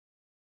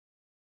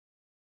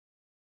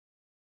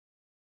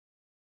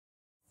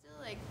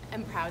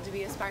am proud to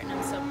be a Spartan.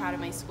 I'm so proud of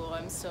my school.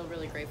 I'm still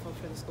really grateful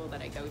for the school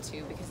that I go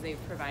to because they've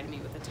provided me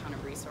with a ton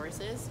of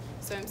resources.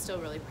 So I'm still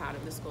really proud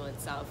of the school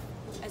itself.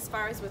 As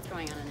far as what's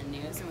going on in the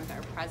news and with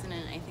our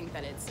president, I think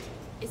that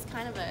it's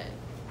kind of a,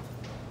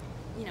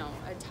 you know,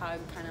 a tug,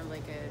 kind of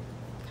like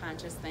a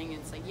conscious thing.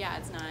 It's like, yeah,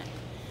 it's not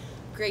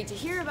great to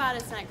hear about.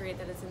 It's not great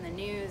that it's in the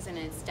news, and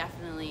it's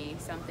definitely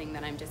something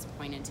that I'm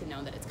disappointed to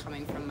know that it's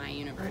coming from my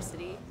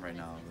university. Right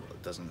now,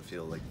 it doesn't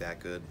feel like that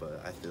good,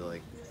 but I feel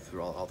like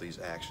through all these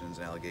actions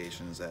and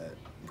allegations that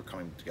we're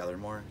coming together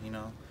more, you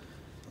know?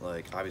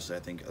 Like, obviously, I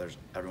think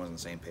everyone's on the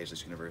same page at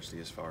this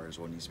university as far as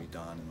what needs to be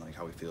done and like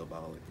how we feel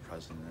about like the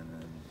president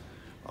and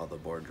all the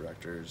board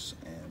directors.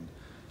 And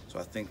so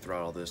I think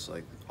throughout all this,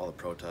 like all the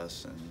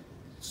protests and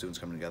students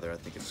coming together, I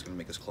think it's going to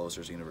make us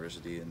closer as a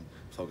university and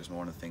focus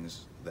more on the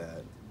things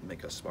that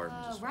make us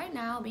Spartans. Right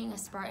now, being a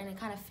Spartan, it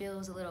kind of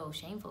feels a little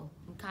shameful.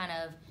 I'm kind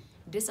of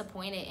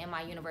disappointed in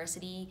my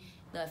university,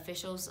 the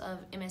officials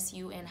of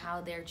MSU, and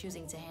how they're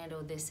choosing to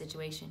handle this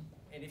situation.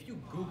 And if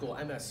you Google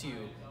MSU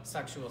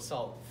sexual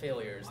assault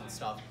failures and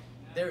stuff,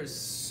 there's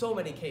so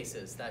many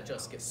cases that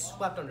just get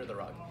swept under the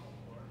rug.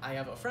 I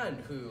have a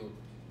friend who,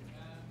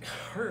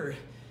 her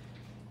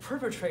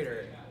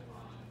perpetrator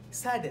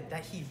said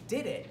that he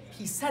did it.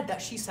 He said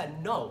that she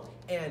said no,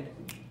 and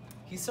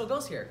he still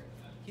goes here.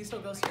 He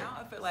still goes here. Now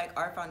I feel like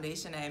our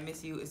foundation at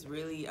MSU is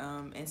really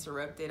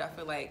interrupted. I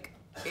feel like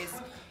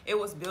it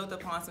was built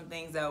upon some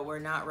things that were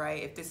not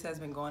right. If this has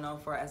been going on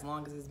for as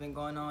long as it's been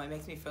going on, it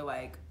makes me feel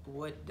like,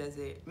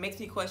 makes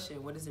me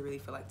question, what does it really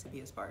feel like to be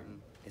a Spartan?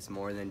 It's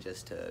more than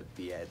just to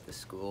be at the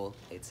school.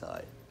 It's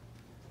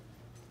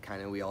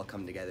kind of, we all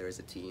come together as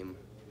a team,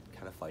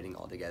 kind of fighting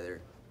all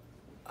together.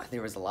 I think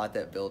there was a lot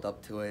that built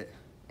up to it,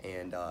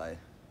 and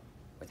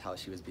with how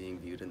she was being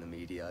viewed in the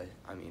media,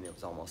 I mean, it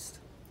was almost,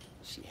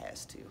 she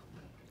has to.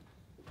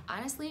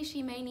 Honestly,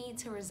 she may need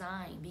to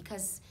resign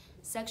because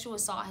sexual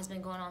assault has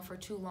been going on for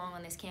too long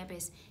on this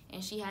campus,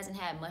 and she hasn't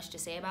had much to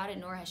say about it,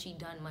 nor has she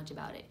done much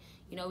about it.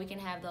 You know, we can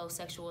have those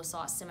sexual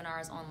assault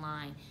seminars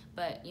online,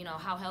 but you know,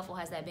 how helpful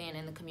has that been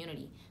in the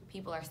community?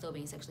 People are still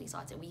being sexually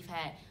assaulted. We've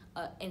had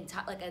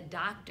like a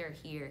doctor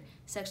here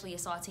sexually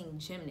assaulting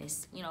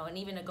gymnasts, you know, and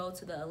even to go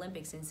to the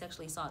Olympics and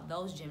sexually assault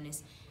those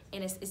gymnasts,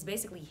 and it's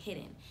basically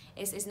hidden.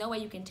 It's no way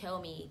you can tell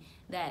me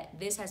that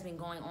this has been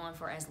going on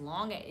for as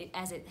long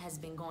as it has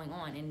been going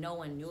on and no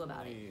one knew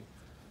about it.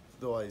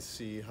 Though I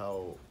see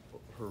how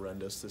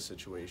horrendous the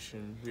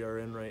situation we are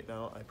in right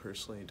now, I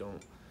personally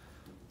don't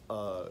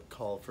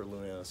call for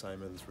Luanna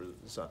Simon's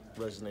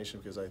resignation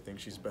because I think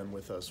she's been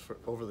with us for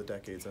over the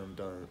decades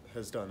and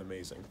has done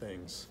amazing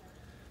things.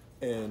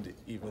 And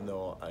even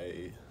though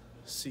I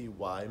see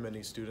why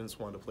many students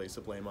want to place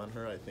the blame on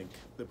her, I think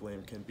the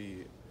blame can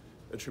be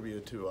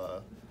attributed to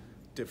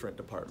different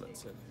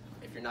departments.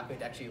 If you're not going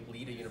to actually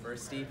lead a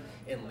university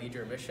and lead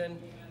your mission,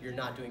 you're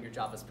not doing your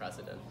job as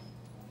president.